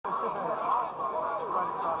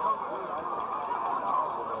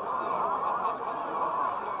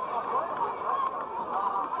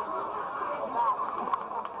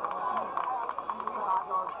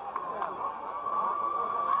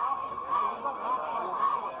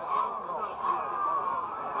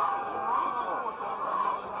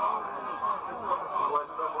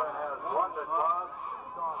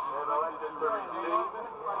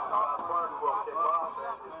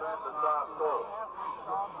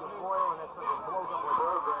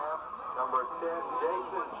10,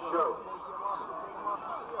 Jason Show.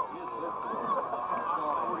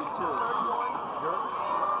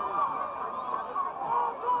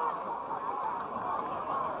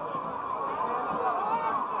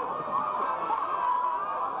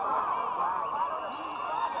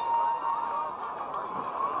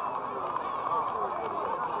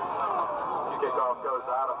 Kickoff goes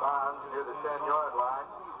out of bounds near the 10-yard line.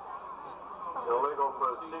 Illegal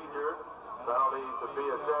procedure. Penalty to be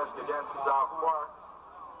assessed against South Park.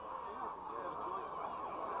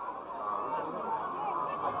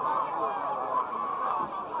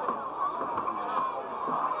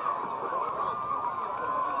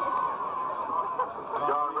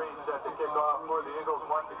 John Reed set to kick off for the Eagles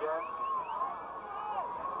once again.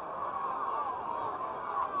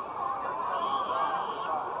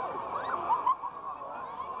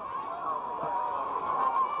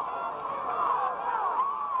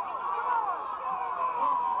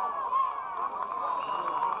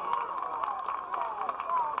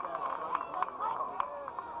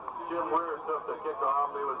 Took the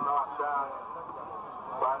kickoff. He was knocked down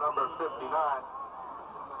by number 59.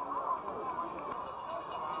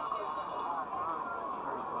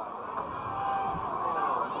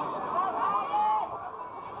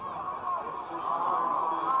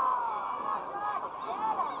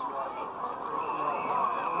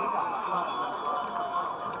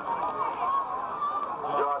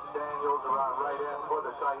 Josh Daniels around right end for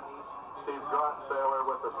the Titans. Steve Grottenfeller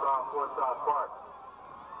with the stop for South Park.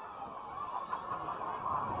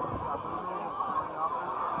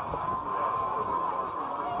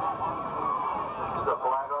 There's a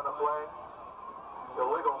flag on the play.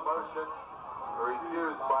 Illegal motion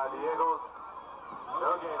refused by the Eagles.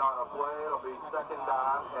 No gain on the play. It'll be second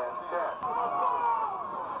down and 10.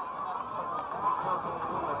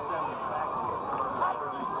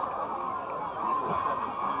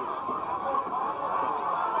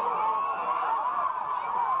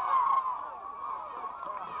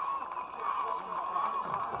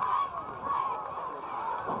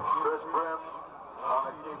 Chris Brim on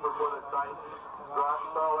the keeper for the Titans.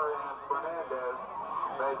 Grottenfeller and Fernandez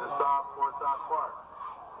made the stop for South Park.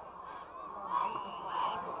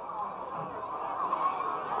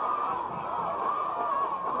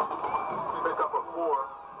 Pick up a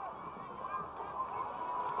 4.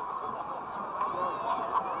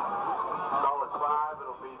 Call it 5.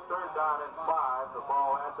 It'll be third down and 5. The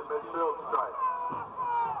ball at the midfield stripe.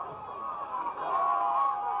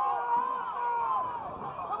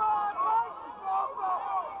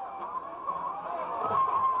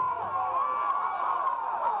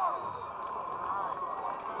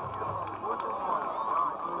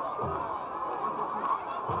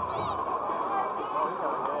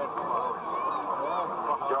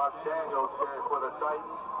 Josh Daniels carried for the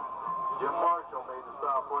Titans. Jim Marshall made the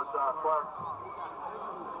stop for South Park.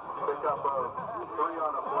 Pick up a 3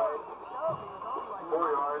 on the play.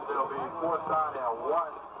 4 yards. It'll be fourth down and 1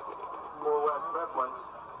 for West Mifflin.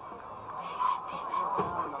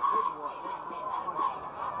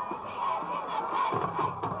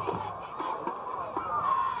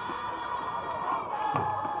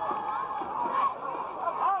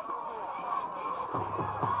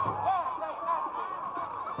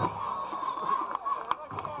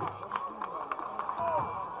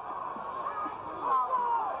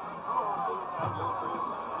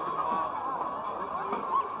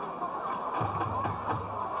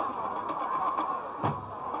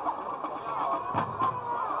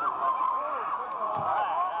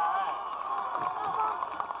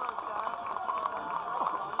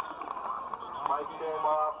 Came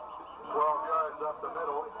off 12 yards up the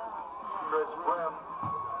middle. Chris Brim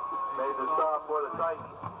made the stop for the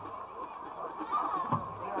Titans.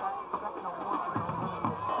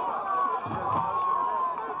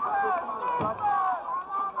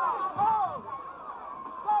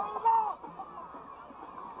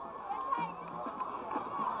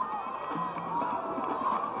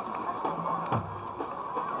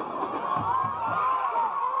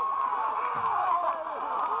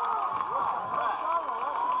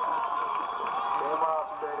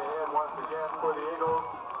 For the Eagles,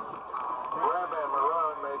 Webb and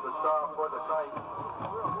Marone made the stop for the Titans.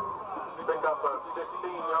 Pick up a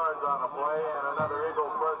 16 yards on the play and another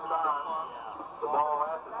Eagle first down. The ball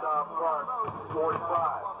at the South Park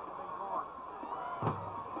 45.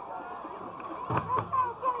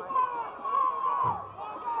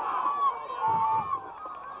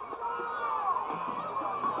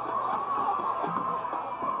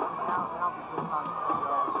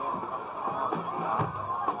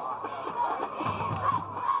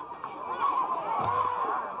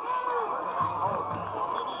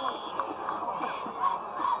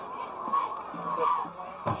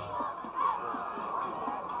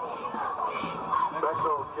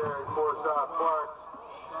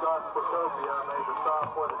 Philadelphia made the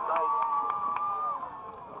stop for the Titans.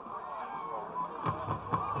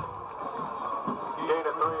 Gain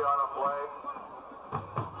of 3 on a play.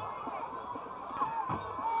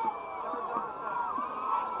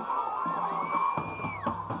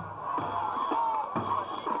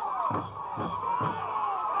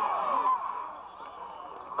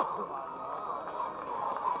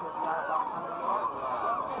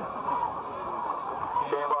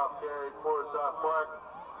 Came off carry for South Park.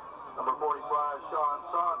 Number 45, Sean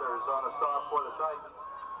Saunders on a stop for the Titans.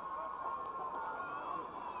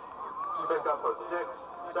 Pick up a 6,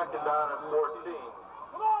 second down and 14.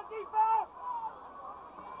 Come on, defense!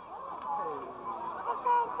 Let's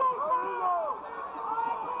go, defense!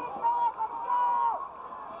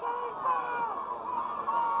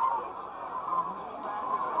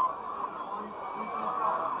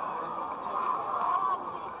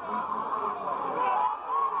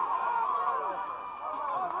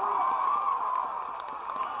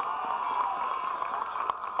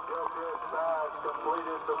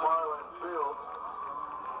 Completed to Marlon Fields.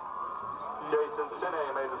 Jason Sinne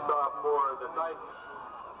made the stop for the Titans.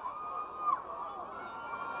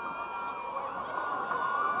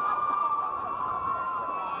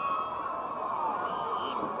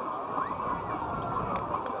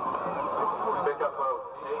 Pick up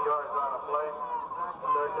 8 yards on a play.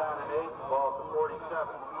 Third down and 8, ball to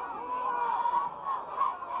 47.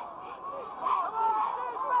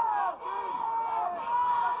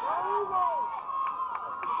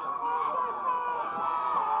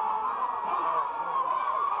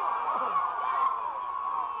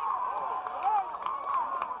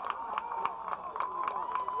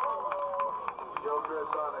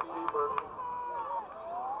 On a keeper.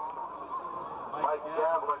 Mike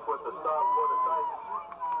Gavlik with the stop for the Titans.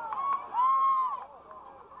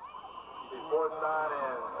 The 4th down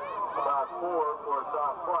and about 4 for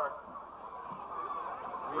South Park.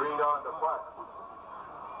 Reed on the punt.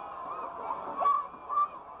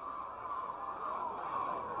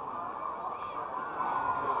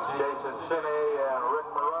 Jason Sinne and Rick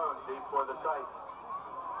Marone deep for the Titans.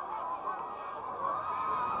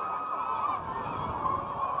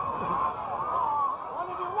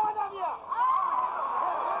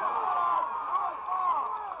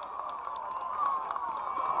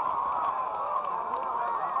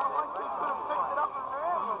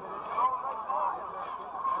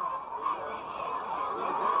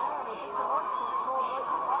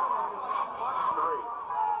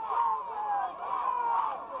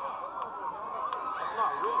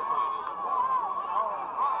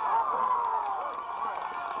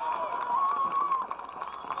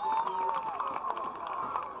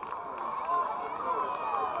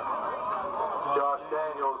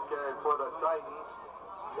 For the Titans.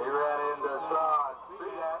 He ran into Todd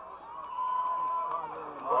Fiat.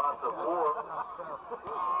 Loss of 4.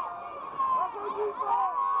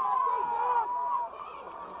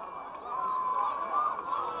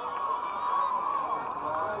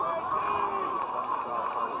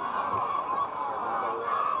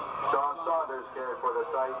 Sean Saunders carried for the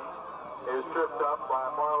Titans. He was tripped up by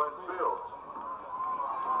Marlon Fields.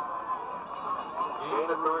 Gain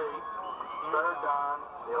of 3. Third down,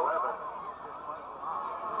 11.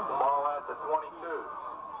 Ball at the 22.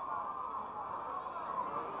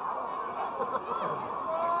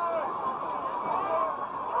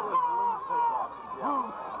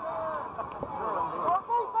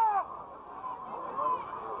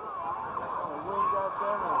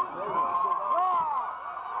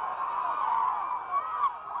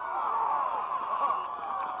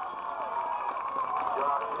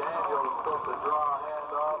 Josh Daniels took the draw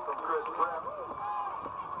handoff from Chris Brem.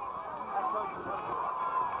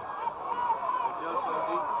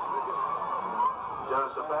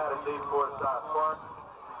 Joseph had a deep for South Park.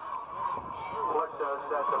 Flick does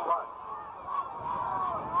set the punt.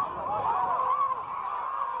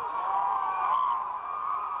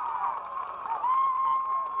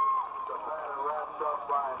 The batter wrapped up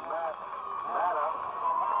by Matt Matta.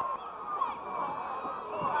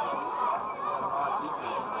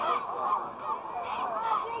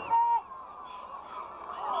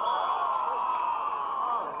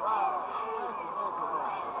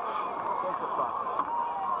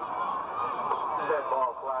 Dead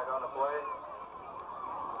ball flag on the play.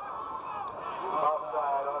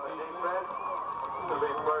 Offside on the defense. It'll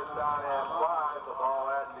be first down and 5. The ball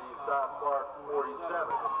at the South Park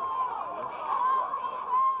 47.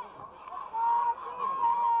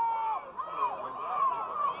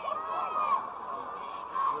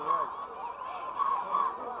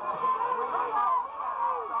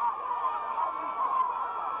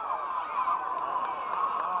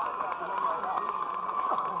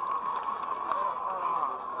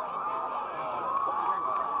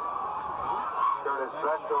 Curtis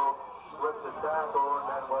Bechtel slips a tackle and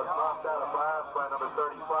then was knocked out of bounds by number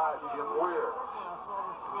 35, Jim Weir.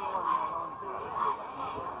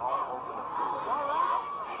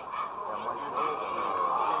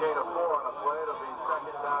 Gain of 4 on the play. It'll be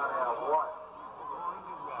second down and 1.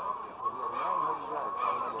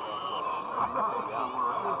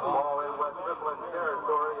 Ball in West Mifflin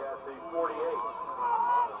territory at the 48.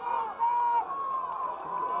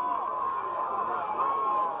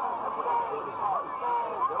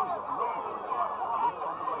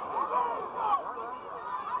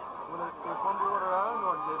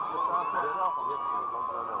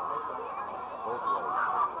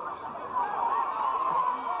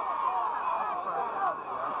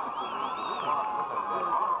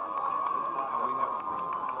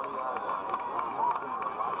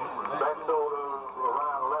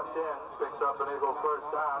 Up an Eagle first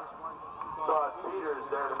down. Todd Peters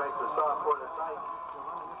there to make the stop for the Titans.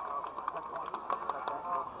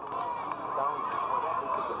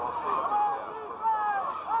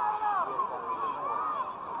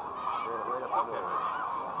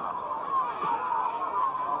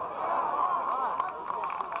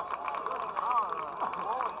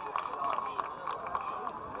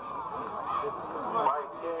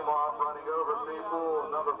 Mike came off running over people.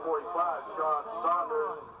 Number 45, Sean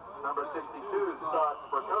Saunders. Number 62, Scott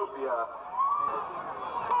Procopia.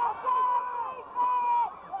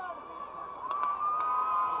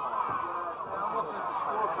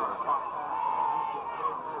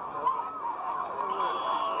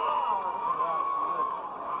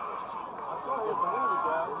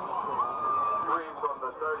 Three from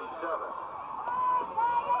the 37.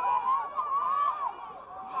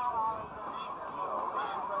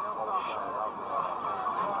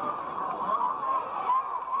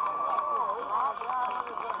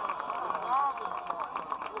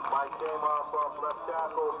 Mike came off left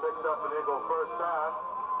tackle, picks up an Eagle first down.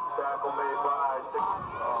 Tackle made by 6.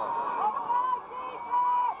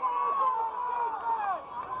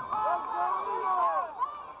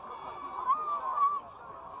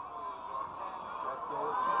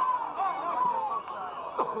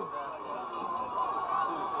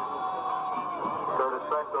 Curtis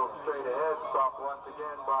Bechtel straight ahead, stopped once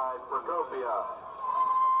again by Procopia.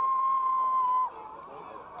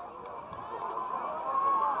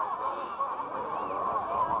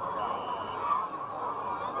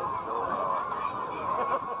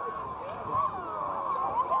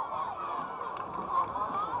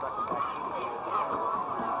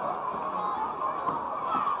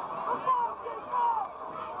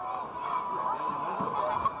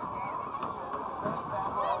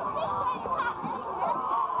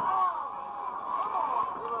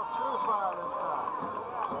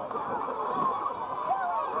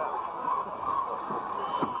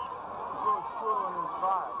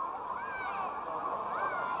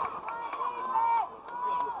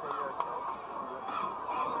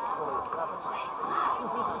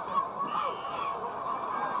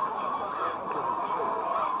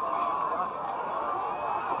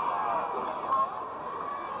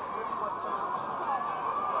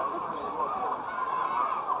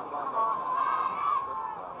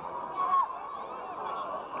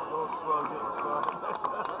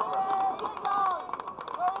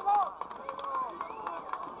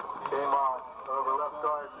 Came on over left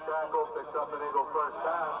guard tackle, picks up an Eagle first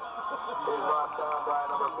down. He's knocked down by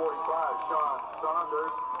number 45, Sean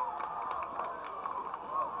Saunders.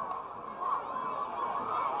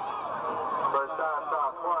 First down,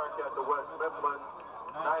 South Park at the West Mifflin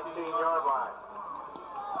 19-yard line.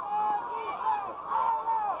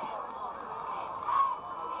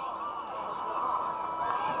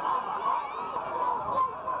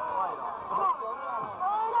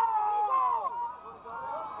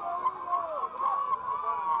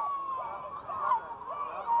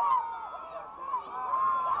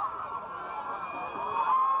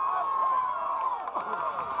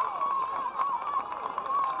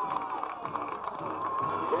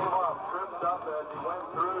 Up as he went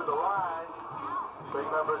through the line. Big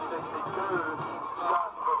number 62,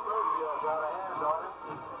 Scott Procopia got a hand on him.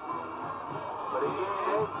 But he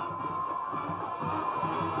gained 8.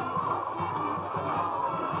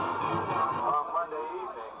 On Monday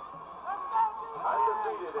evening,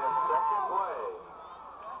 undefeated in second play.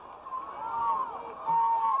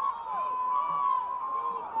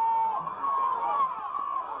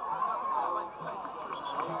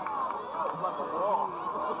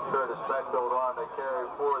 Curtis Bechtel on to carry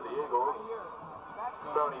for the Eagles.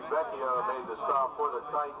 Tony Vecchio made the stop for the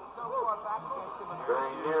Titans.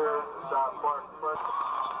 Very near South Park first.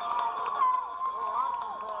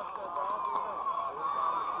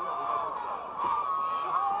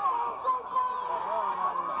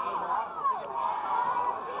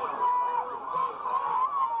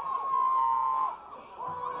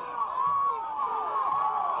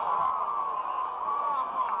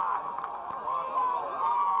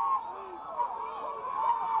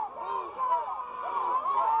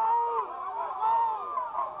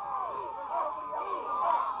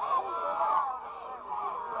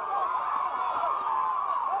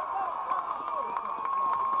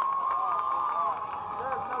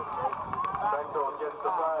 Bechtel gets the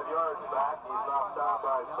 5 yards back. He's knocked down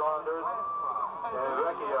by Saunders and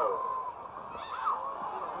Vecchio.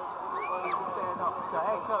 Stand up and say,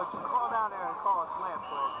 hey, coach, call down there and call a slam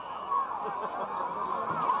play.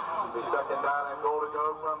 The second down and goal to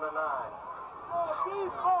go from the 9.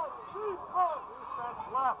 Defense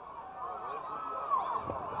left.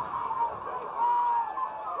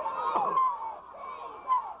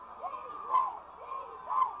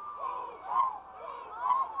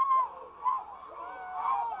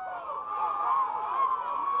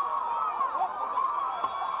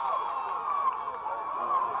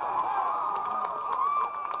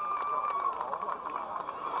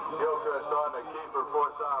 Gilchrist on the keeper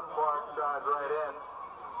for South Park, drives right in.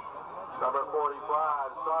 Number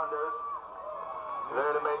 45, Saunders,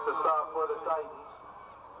 there to make the stop for the Titans.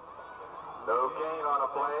 No gain on a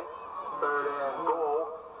play. Third and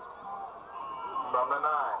goal from the 9.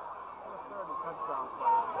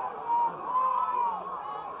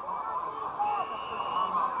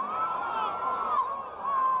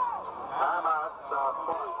 Timeout, South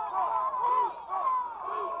Park.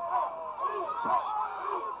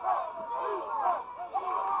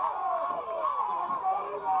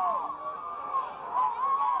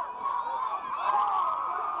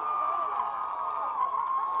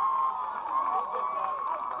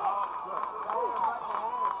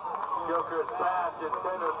 Gilchrist pass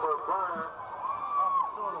intended for Burner.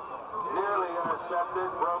 Nearly intercepted,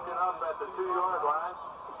 broken up at the 2-yard line.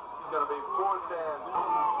 It's going to be 4th and.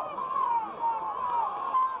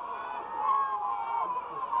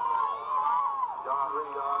 John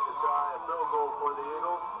Reed on to try a field goal for the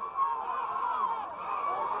Eagles.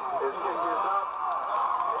 His kick is up.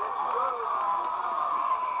 It's good.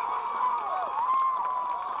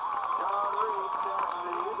 John Reed sends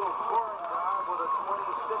the Eagles scoring drive with a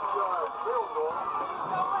 26-yard field goal.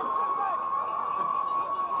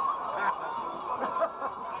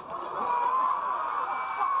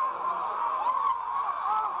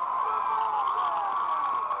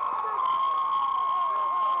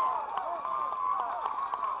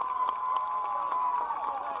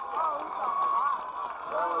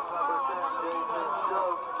 That was number 10, Jason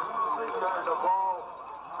Stokes. They turned the ball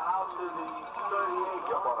out to the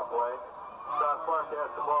 38 up on a play. South Park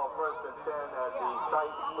has the ball 1st and 10 at the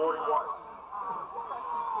Titan 41.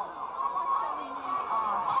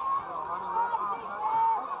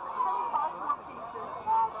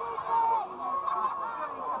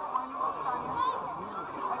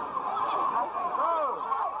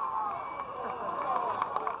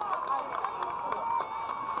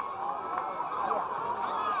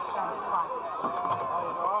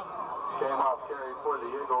 Came off carry for the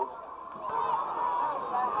Eagles.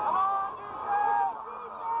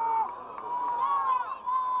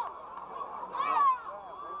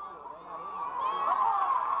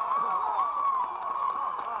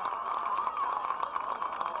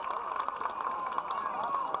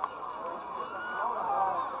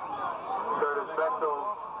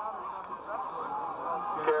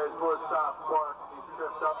 Carries for South Park. He's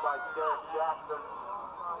tripped up by Derek Jackson.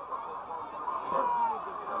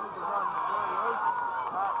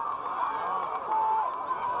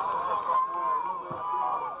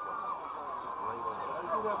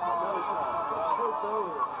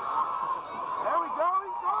 There we go,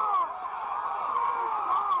 he's gone!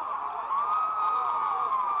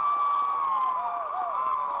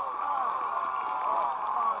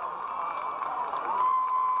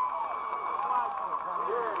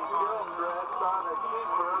 Gilchrist on the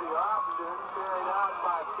keeper, the option carried out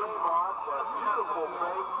by Kmart. A beautiful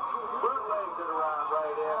fake, bootlegged it around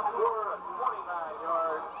right in for a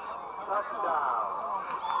 29-yard touchdown.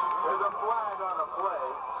 There's a flag on the play.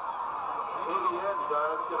 In the end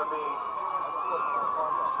zone, it's going to be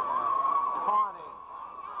Taunting.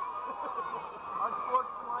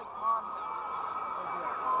 Unsportsmanlike conduct.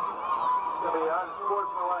 It's going to be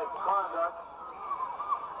unsportsmanlike conduct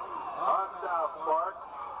on South Park.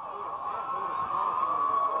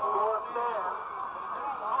 Score stands.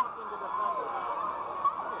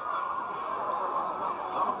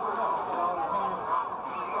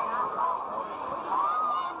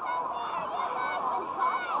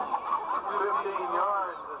 15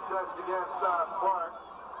 yards assessed against South Park.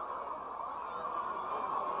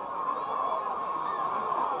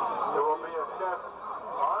 It will be assessed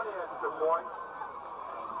on the extra point.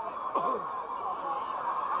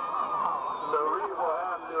 So Reed will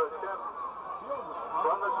have to attempt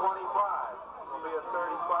from the 25. It will be a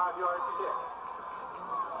 35-yard kick.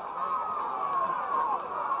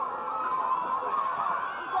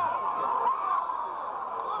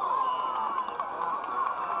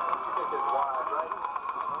 Kick is wide, right?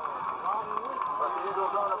 But the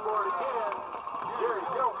Eagles on the board again.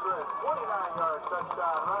 29-yard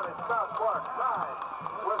touchdown run at South Park.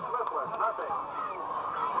 9, West Mifflin, nothing.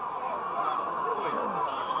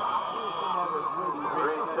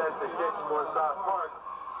 Green set the kick for South Park.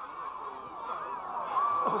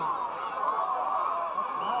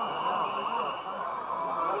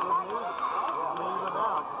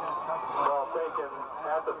 Ball taken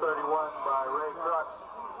at the 31 by Ray Crux.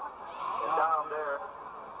 And down there.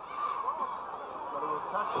 But it was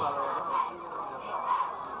touched by Ray.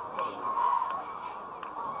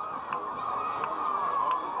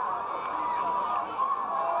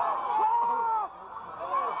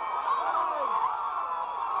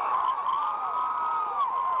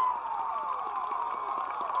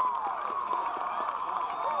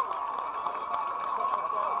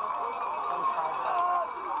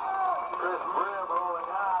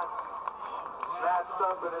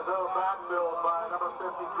 Up in his own backfield by number 53,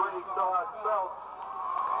 Todd Phelps.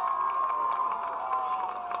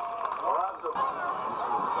 Awesome.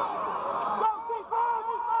 Go, defense!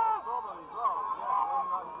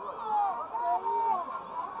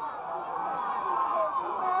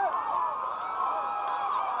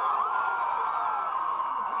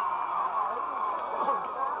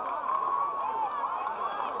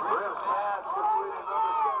 Riv's pass completed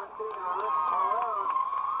number 17 to Rick Marone.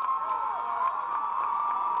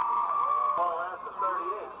 Ball at the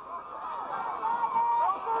 38.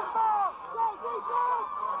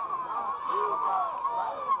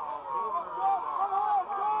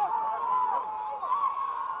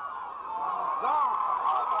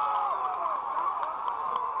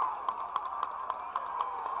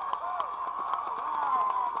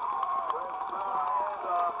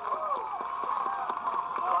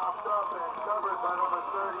 Popped up and covered by number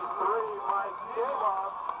 33, Mike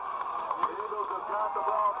Damoff. The Eagles have got the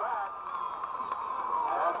ball back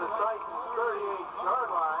at the Titans' 38-yard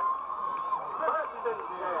line. Preston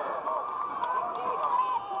Chan.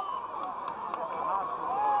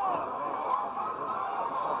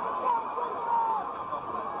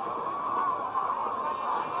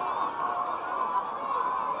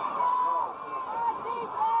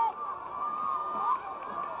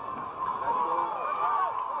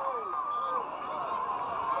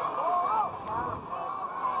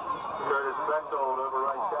 Curtis Bechtold over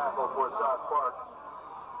right tackle for South Park.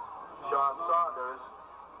 Sean Saunders,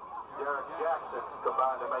 Derek Jackson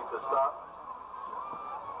combined to make the stop.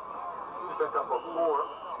 Pick up a 4.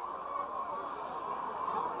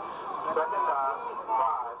 Second down,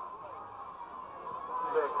 5.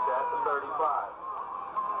 6 at the 35.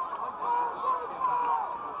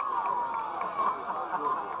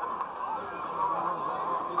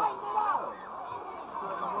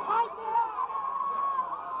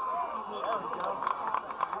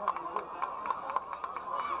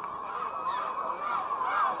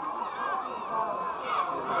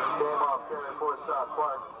 Came off carry for South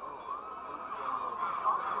Park.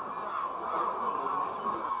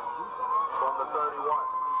 From the 31.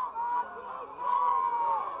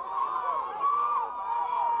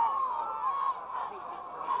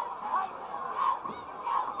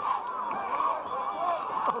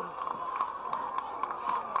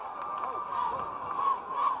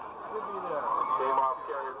 Came off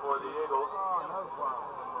carry for the Eagles.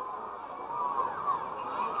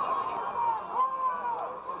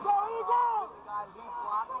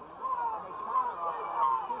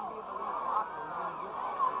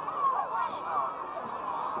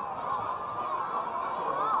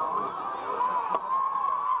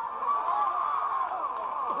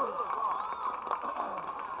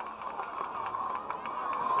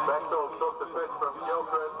 Bechtold took the pitch from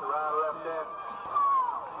Gilchrist around left end.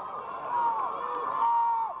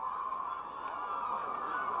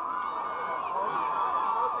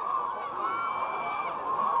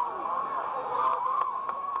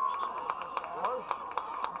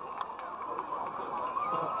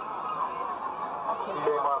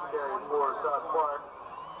 Came off carry for South Park.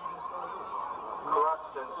 Crux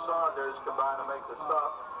and Saunders combined to make the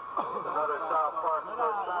stop. Another South Park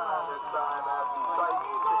first down, this time at the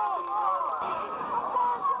Titans' 16-yard line.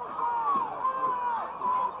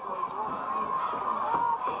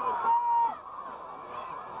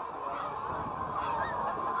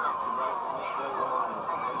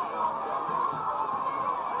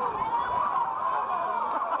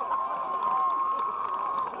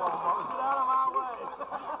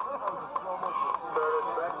 Curtis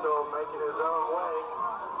Bechtold making his own way.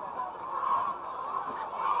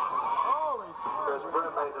 Chris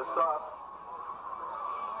Brim made the stop.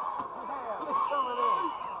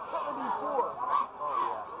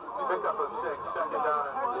 Pick up a 6, second down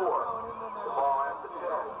and 4. The ball at the 10.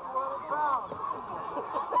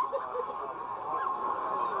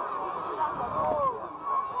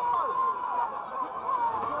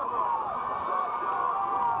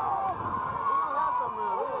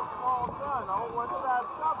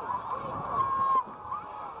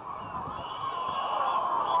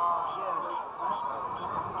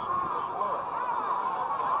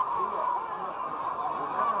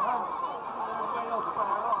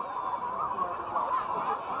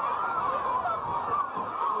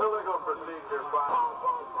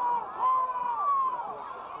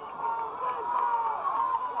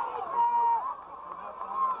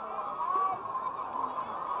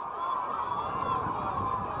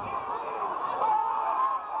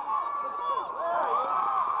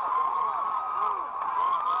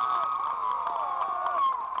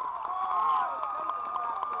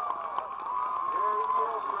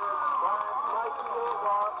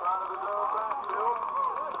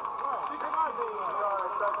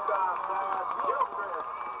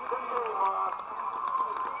 off.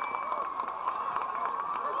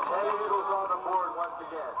 And the Eagles on the board once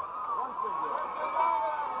again.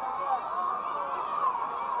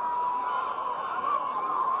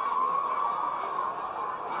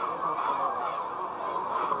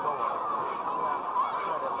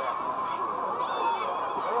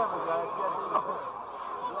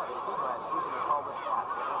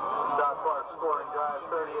 South Park scoring drive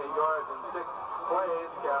 38 yards in 6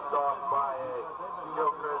 plays, capped off by a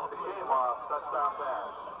Gilchrist that came off touchdown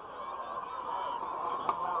pass.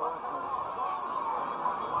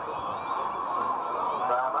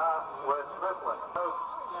 Timeout, West Mifflin. Notes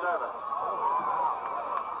 7.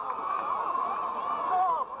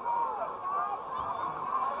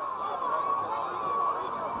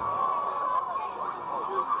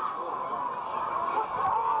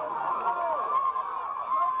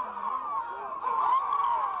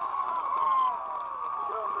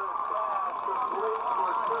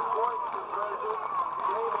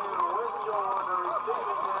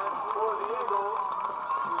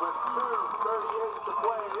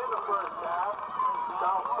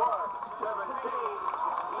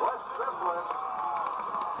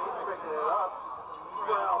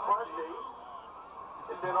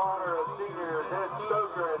 It's in honor of seniors Ed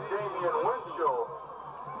Stoker and Damian Winchell.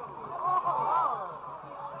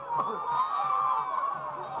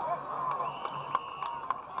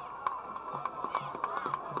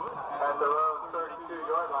 At their own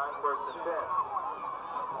 32-yard line, 1st and 10.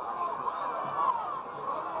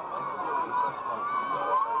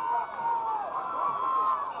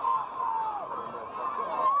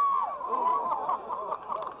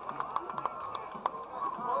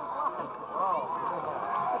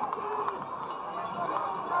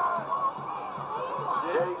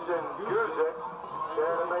 Music,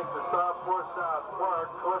 there to make the stop for South Park.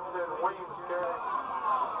 Clifton Weems carries.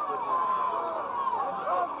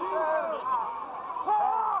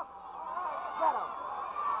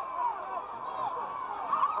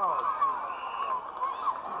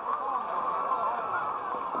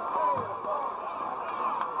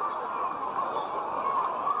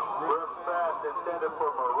 Brooks pass intended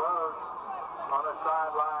for Maroon on the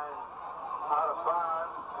sideline, out of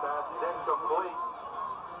bounds. Pass is incomplete.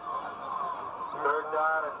 3rd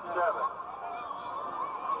down and 7.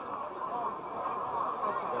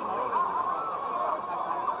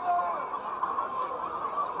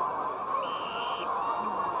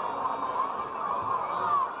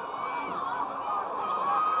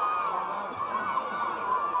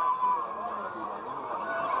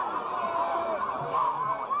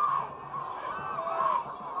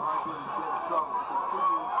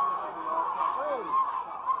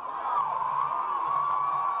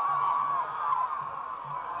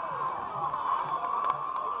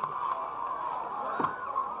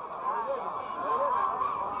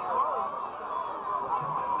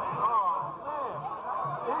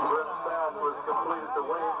 Completed the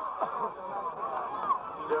wings.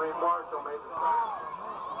 Jimmy Marshall made the stop.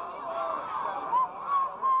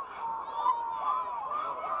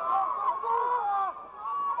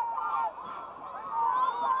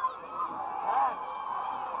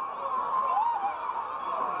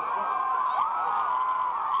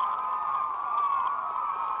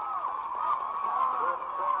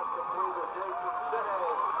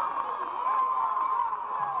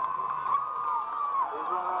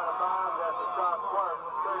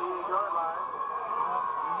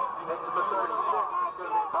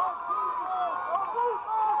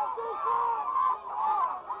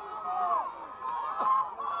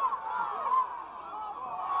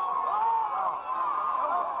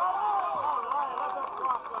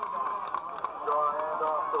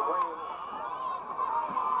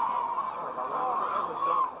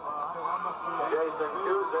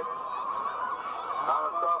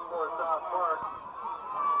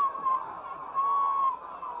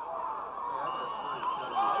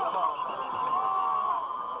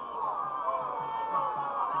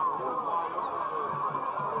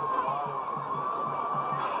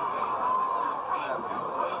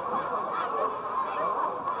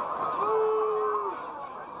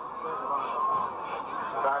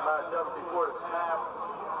 Just before the snap.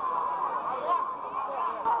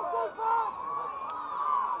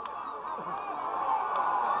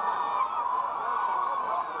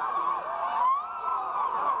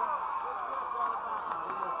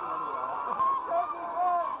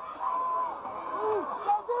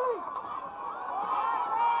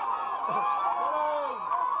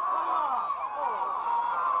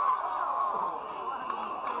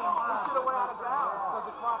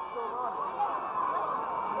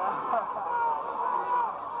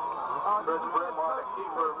 Chris Brim on the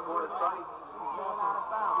keeper for the fight.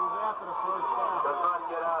 after the first down. Does not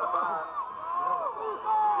get out of bounds.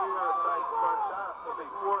 Here, tight first down. Will be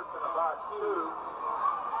fourth and about 2.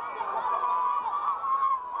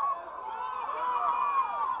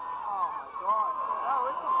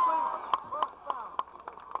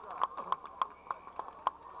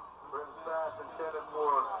 Brim's pass intended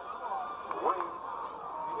for Wings.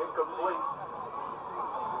 Incomplete.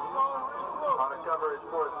 On the coverage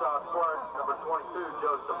for South Park, number 22,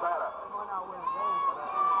 Joe Zapata.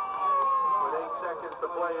 With 8 seconds to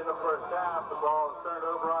play in the first half, the ball is turned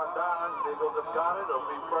over on downs. The Eagles have got it. It'll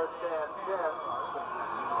be first and 10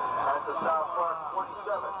 at the South Park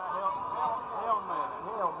 27.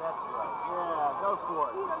 Hail, that's right. Yeah, go for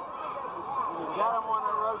it. You got him on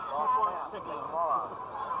the road, keep on sticking.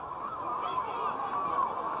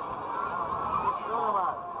 Keep doing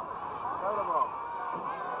about it. Throw the ball.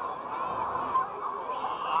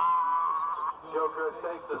 Gilchrist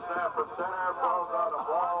takes the snap from center, falls on the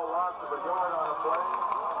ball, loss of a yard on the play.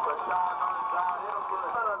 But John runs out, hit him for a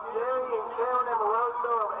son of Gary and Karen and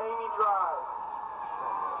Moroso of Amy Drive.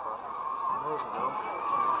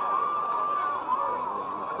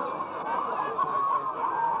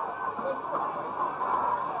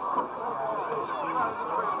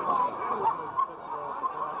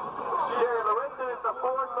 Sherry Lorenzen is the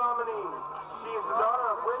 4th nominee. She is the daughter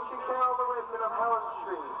of Richie Carol Lorenzen of Helen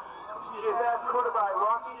Street. She is escorted by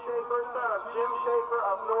Rocky Schaefer, son of Jim Schaefer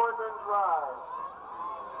of Northern Drive.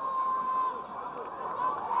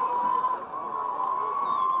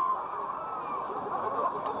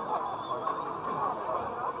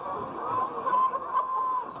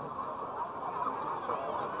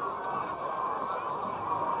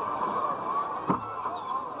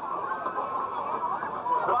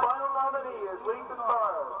 The final nominee is Lisa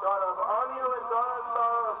Sorrow, daughter of Arneo and Donna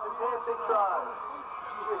Sorrow of the Pansy Tribe.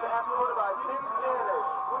 She is escorted by Tim Sanders,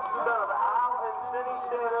 son of Al and Cindy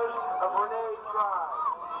Sanders of Renee Tribe.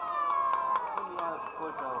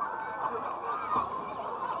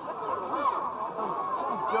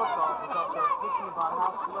 Some joke off was up there thinking about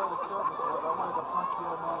how slow the service was. I wanted to punch the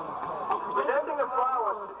old man in his head. Presenting the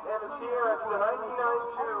flowers and the cheer as the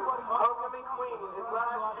 1992 Homecoming Queen is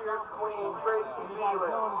last year's Queen, Tracy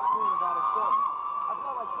Beelan. I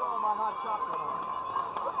felt like throwing my hot chocolate on.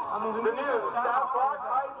 The new South Park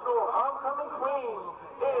High School Homecoming Queen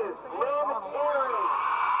is Lynn Erie.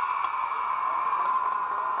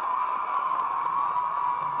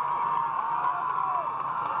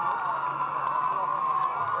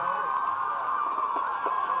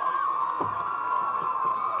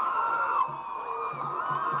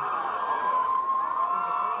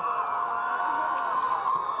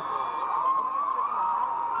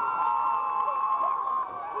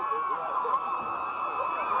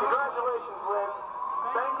 Congratulations, Lynn.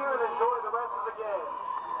 Thank you and enjoy the rest of the game.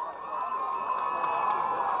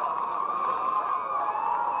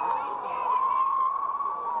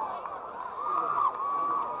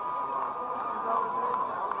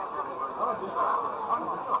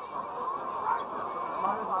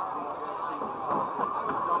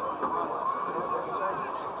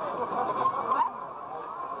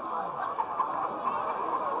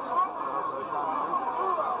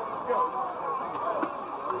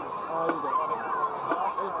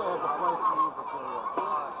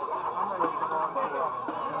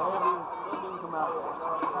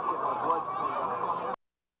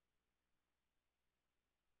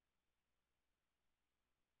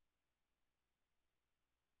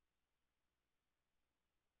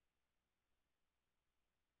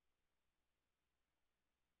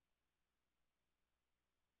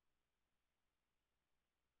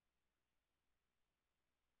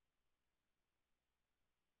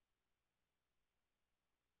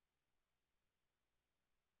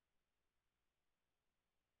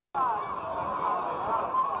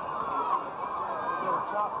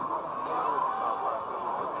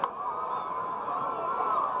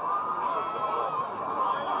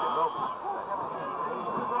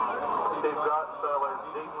 Steve Grottenfeller,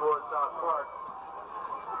 deep toward South Park.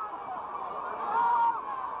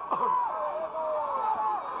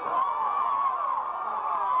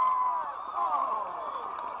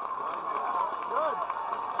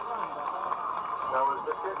 That was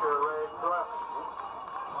the kicker, Ray Crutch.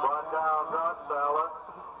 Brought down Grottenfeller.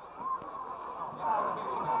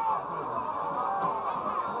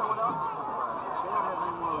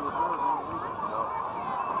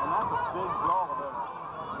 And that's a big draw there.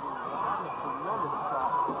 That's a tremendous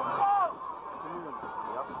shot.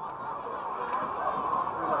 Yep.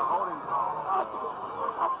 Holding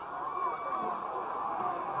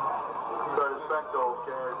Curtis Bechtel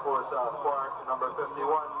carried for South Park. Number 51,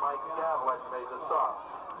 Mike Gavlik made the stop.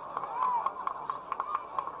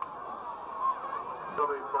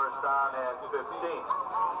 It'll be first down and 15.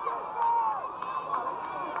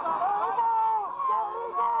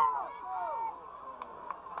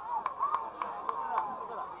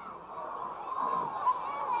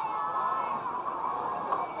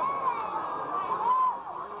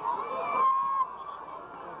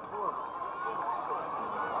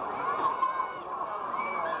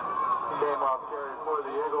 Came off carry for the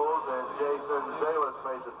Eagles, and Jason Zalis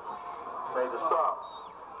made the stop.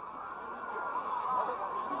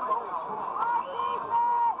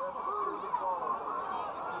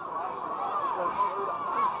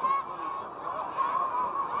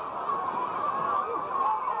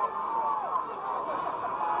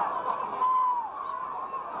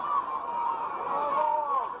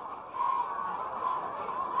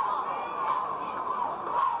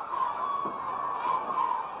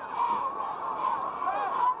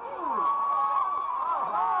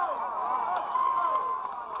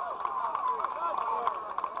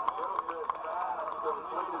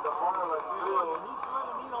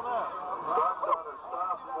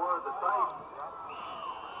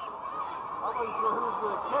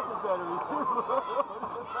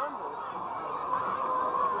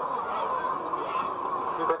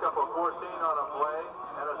 Pick up a 14 on a play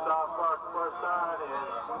and a South Park first down in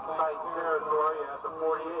Titan territory at the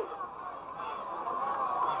 48.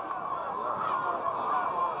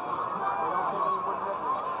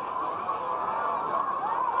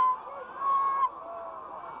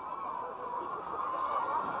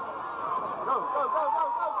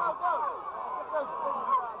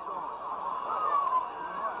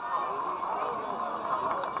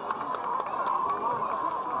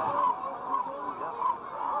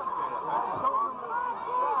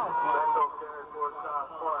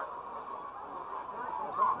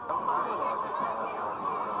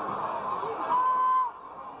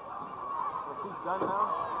 Done now?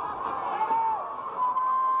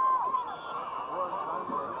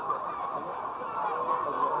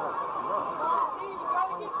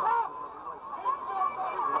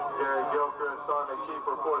 Gary Gilchrist on the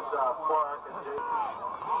keeper for South Park. And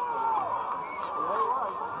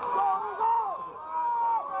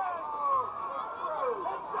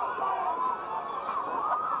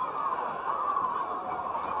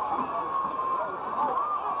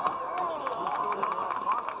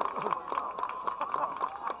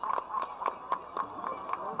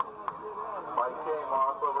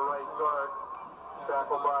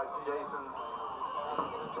tackled by Jason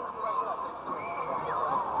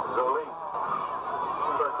Zalis.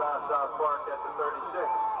 First down, South Park at the 36.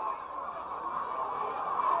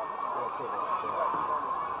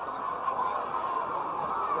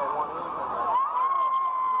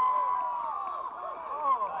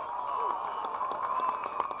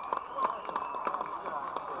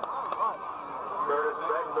 Curtis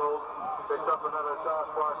Bechtold picks up another South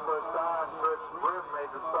Park first down. Chris Bribb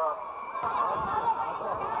made the stop.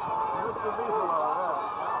 Mr. Mifflin,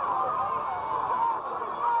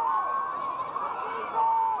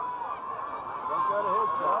 don't get a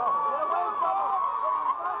hit shot.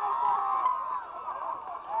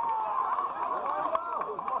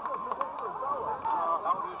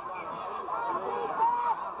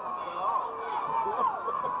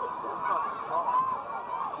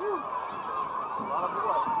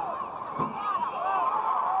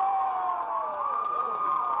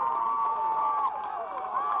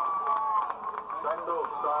 Bechtold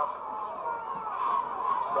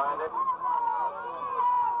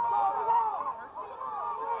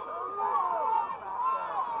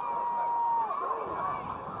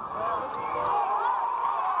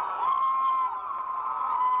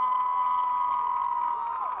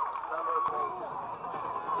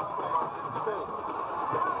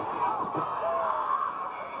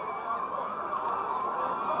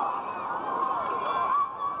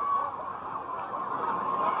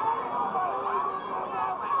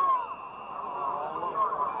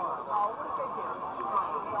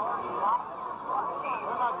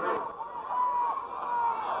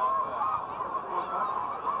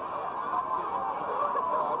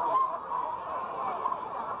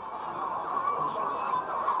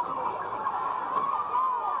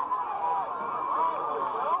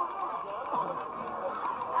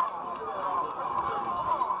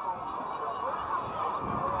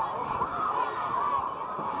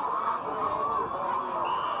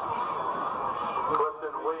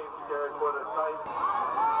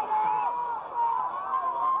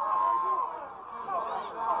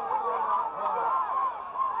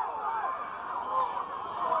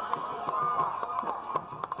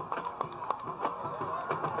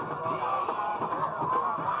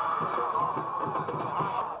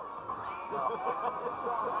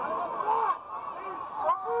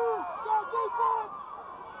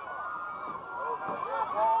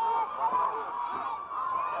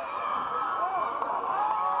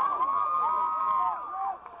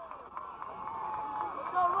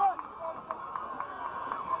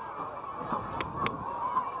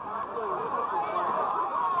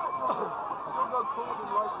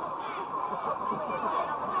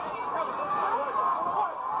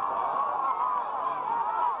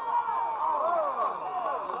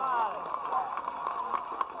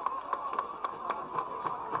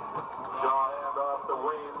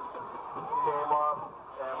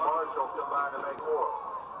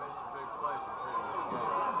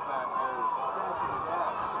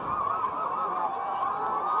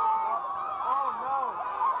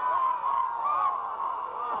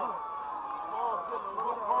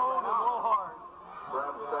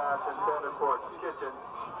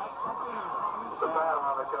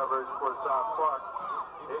coverage for South Park.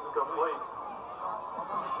 Incomplete.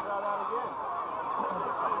 Try that again.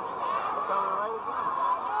 Coming right again.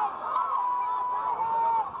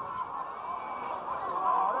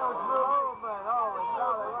 Oh, that was real movement. Oh, no,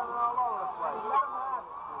 they're running all over the place. Let them have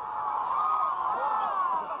it.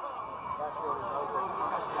 That's what it knows.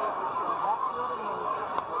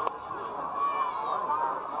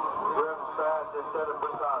 Grimm's pass intended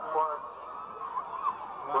for South Park.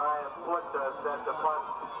 Brian Foote sent the punt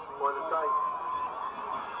for the Titans.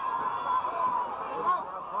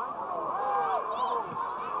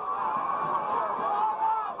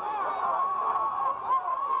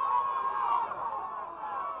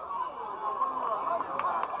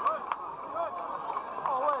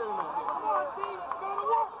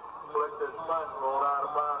 Foote's punt rolled out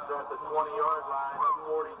of bounds at the 20-yard line of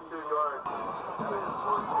 42 yards.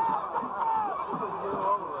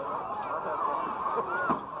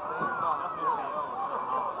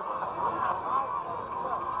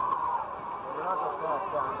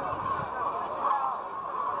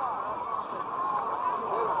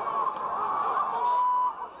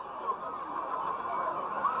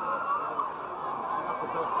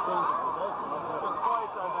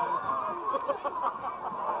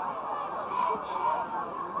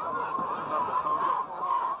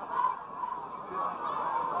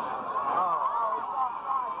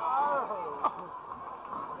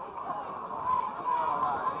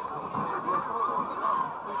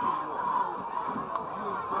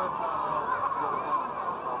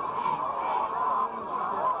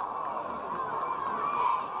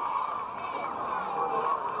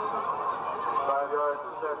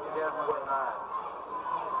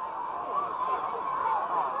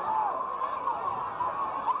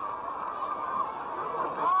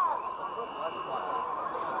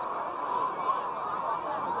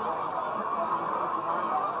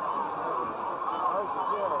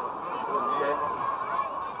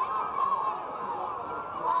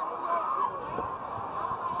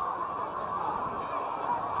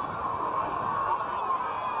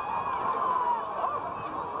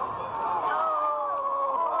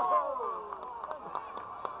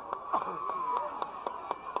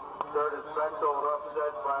 Curtis Bechtold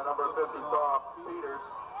upset by number 50 Bob Peters.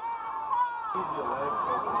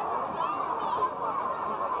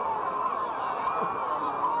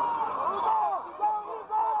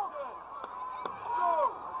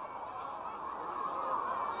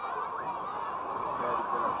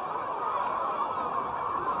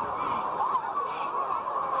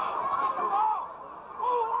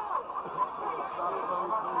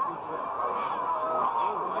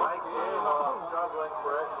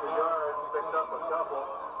 For extra yards, picks up a couple.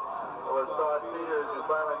 It was Todd Peters who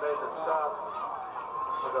finally made the stop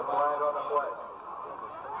with a flag on the play.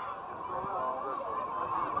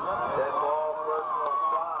 Dead ball, personal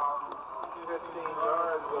foul. 15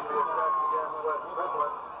 yards will be assessed against West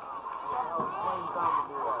Mifflin.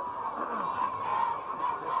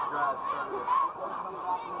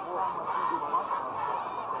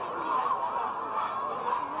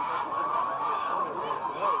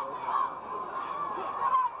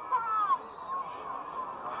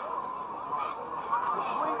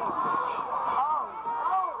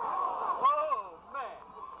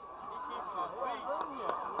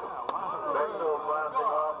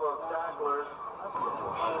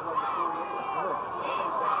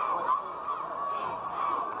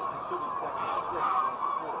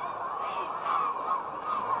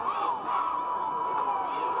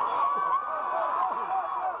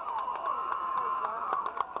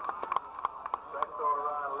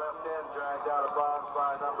 Dragged out of bounds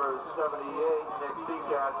by number 78, Nick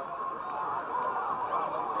Decat.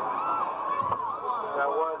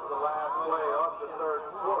 That was the last play of the third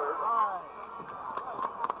quarter.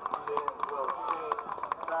 Fans will change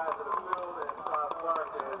the size of the field and South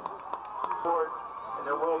Park is sport, and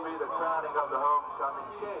there will be the crowning of the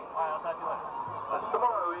homecoming king. That's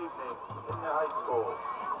tomorrow evening in the high school.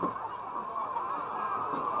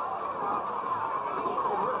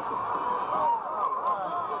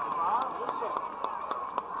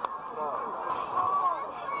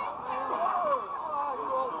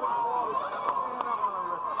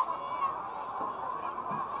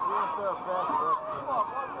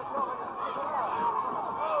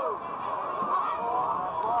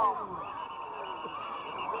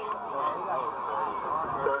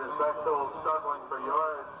 Curtis Bechtold struggling for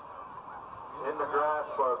yards in the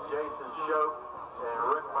grasp of Jason Schoch and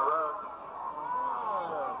Rick Maroon.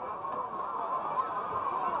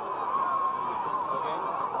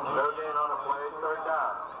 No gain on a play, third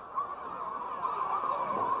down.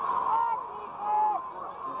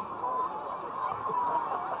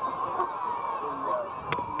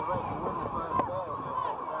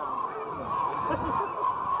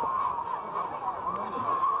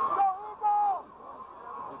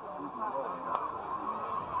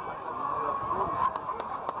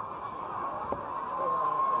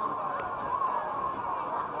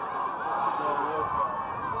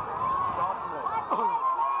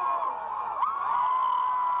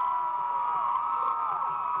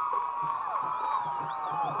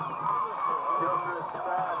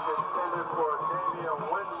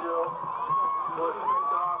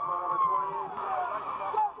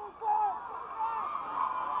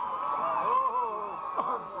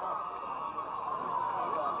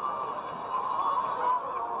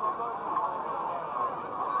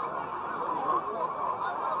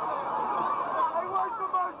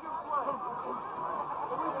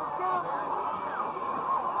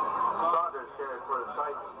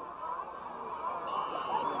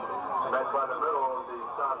 by the middle of the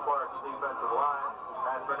South Park defensive line,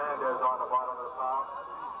 and Fernandez on the bottom of the pile.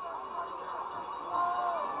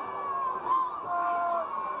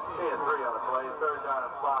 He had 3 on the play, 3rd down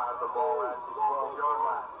and 5, the ball at the 12-yard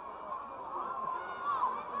line.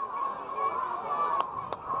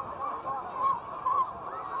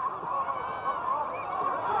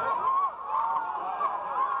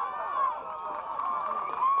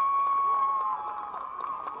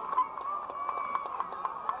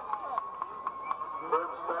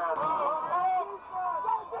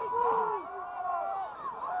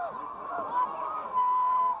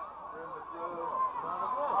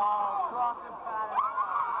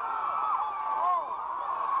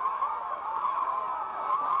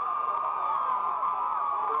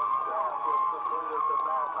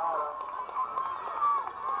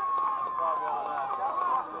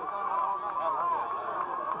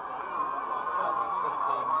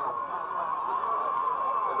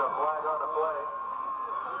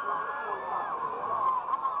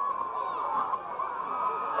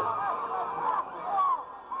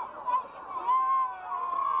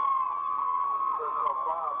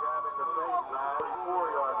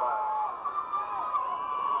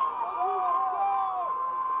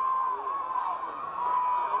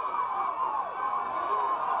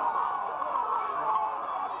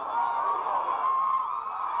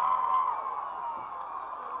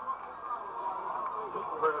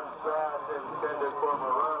 Intended for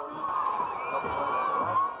Maroon.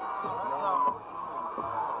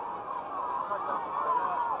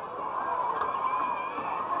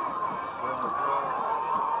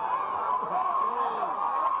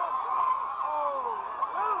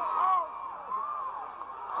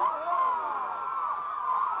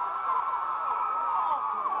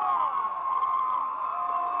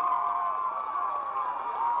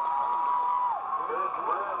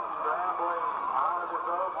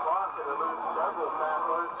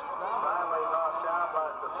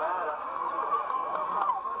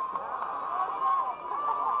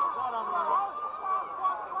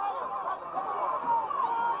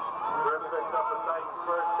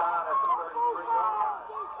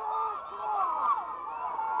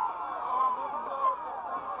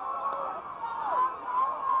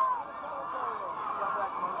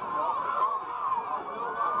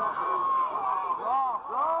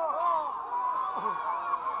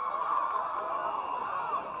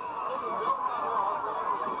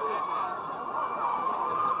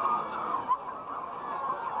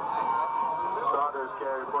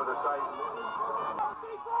 Carry for the Titans.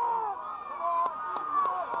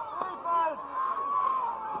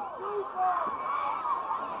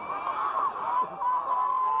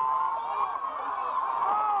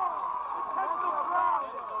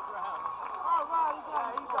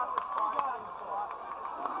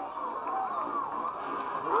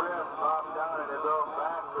 Griff knocked down in his own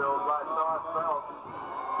backfield by Todd Phelps.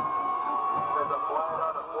 There's a flag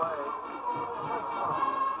on the play.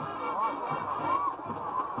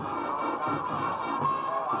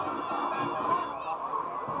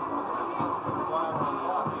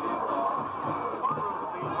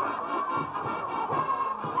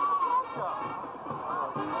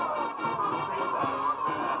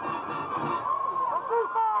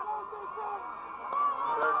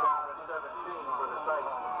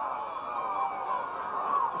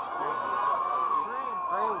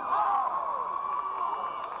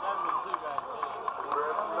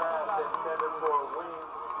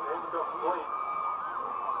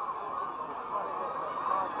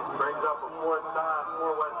 Brings up a 4th down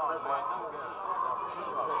for West Mifflin.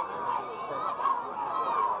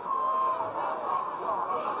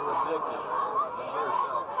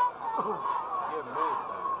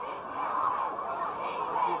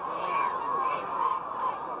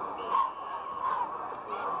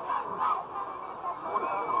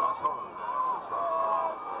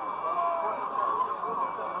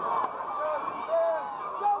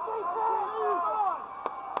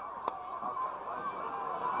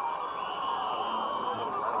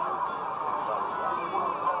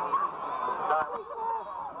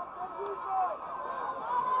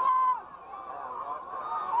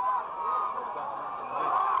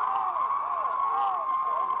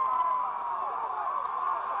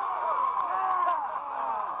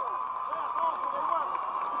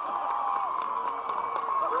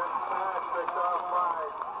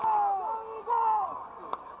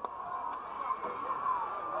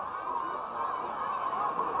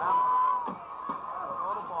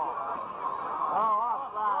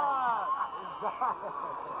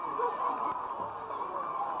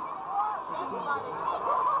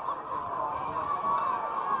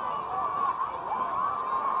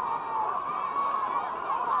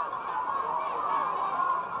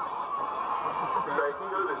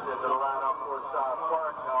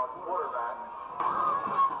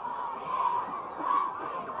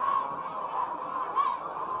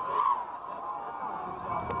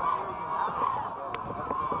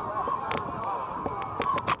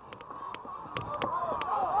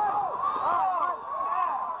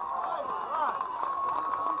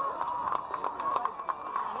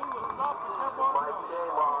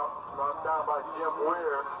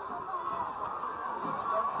 Weir.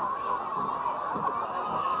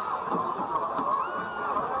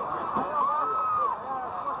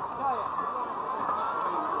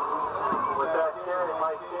 With that carry,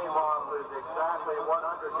 Mike came off with exactly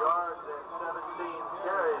 100 yards and 17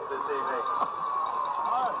 carries this evening.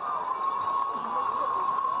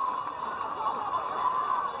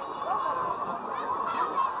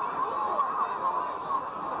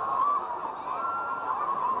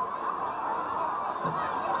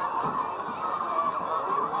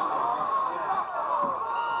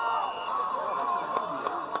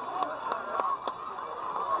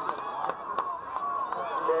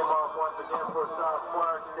 Again for South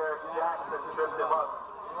Park, Derek Jackson tripped him up.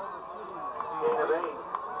 Gain of 8,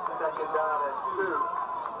 second down and 2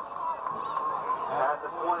 at the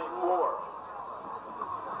 24.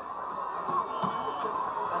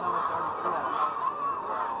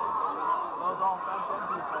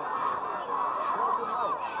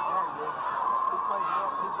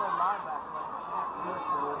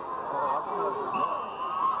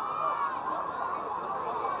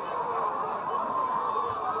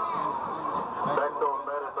 Bechtel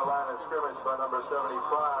met at the line of scrimmage by number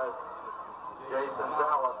 75, Jason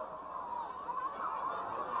Zala.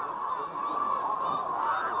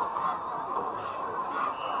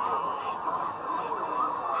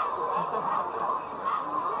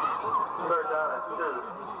 Third down and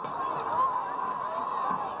 2.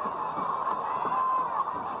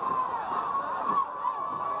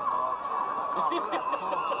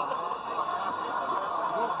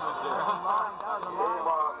 Came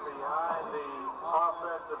off behind the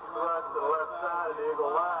offensive thrust to the left side of the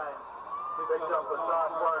Eagle line. Picks up the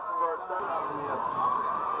South Park first down.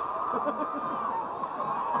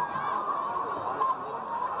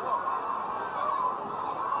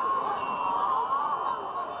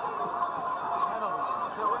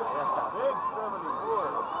 Big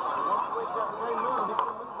 74. Once we got Ray Moon, he can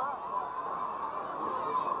move back.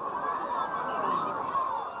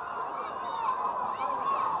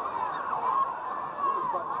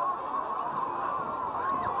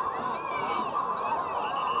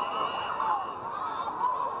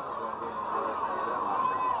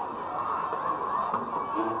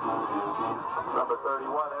 Number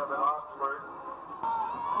 31, Evan Oxford.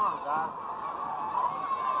 Come on, guy.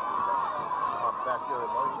 Back there in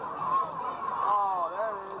motion. Oh,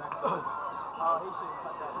 there it is. Oh, he should have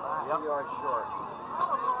cut that back. Yep. 3 yards short.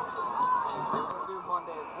 What we'll do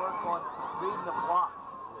Monday is work on reading the blocks.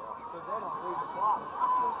 Because they don't read the blocks.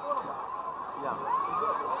 Yeah.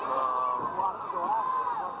 The blocks go out.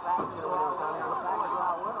 Back to go out. Back to go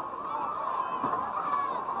out with them.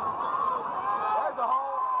 There's a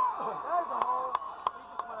hole. There's a hole. He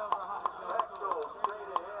just went over 100 yards. Bechtel straight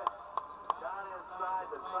ahead. Got inside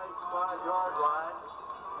the tight 5-yard line.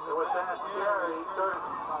 And with that carry, third.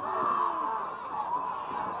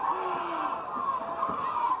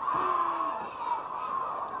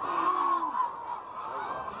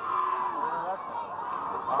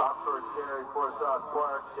 Oxford carry for South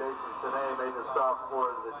Park. Jason Sine made the stop for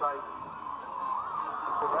the Titans.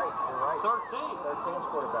 You're right. 13. 13's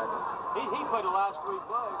quarterback. He played the last 3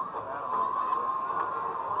 plays.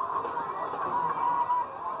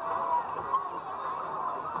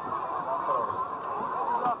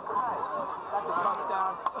 That's a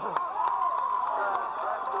touchdown.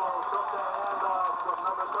 Bechtel took that handoff from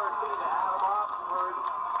number 13, Adam Oxford.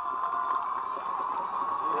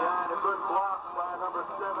 Behind a good block by number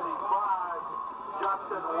 75,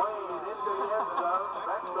 Justin Wade into the end zone.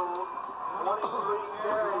 Bechtel, 23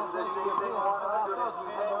 carries this evening,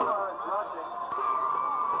 110 yards rushing.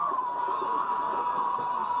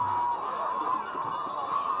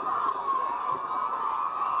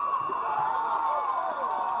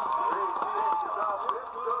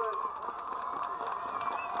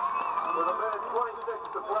 With a minute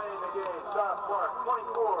 26 to play in the game, South Park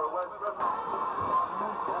 24, West Mifflin.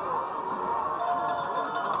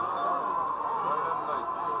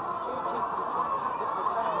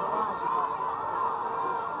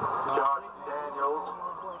 Josh Daniels,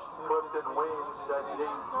 Clifton Weems set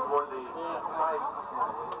deep for the Titans.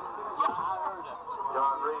 Yeah, I heard it.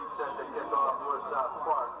 John Reed set the kickoff for South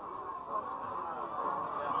Park.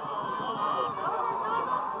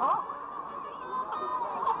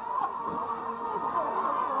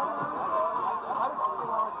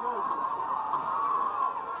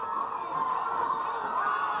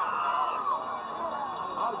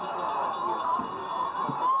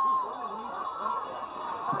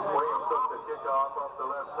 Williams took the kickoff off the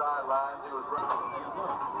left sideline. He was running.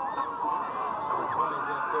 Number 20's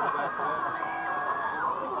in quarterback for him.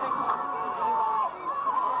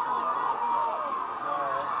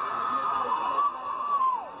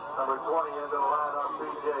 20 into the line on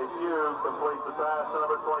PJ Pugh, completes the pass to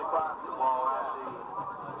number 25, ball at the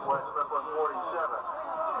West Mifflin 47.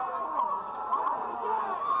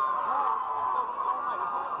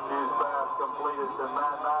 Pugh's pass completed to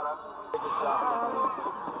Matt Matta.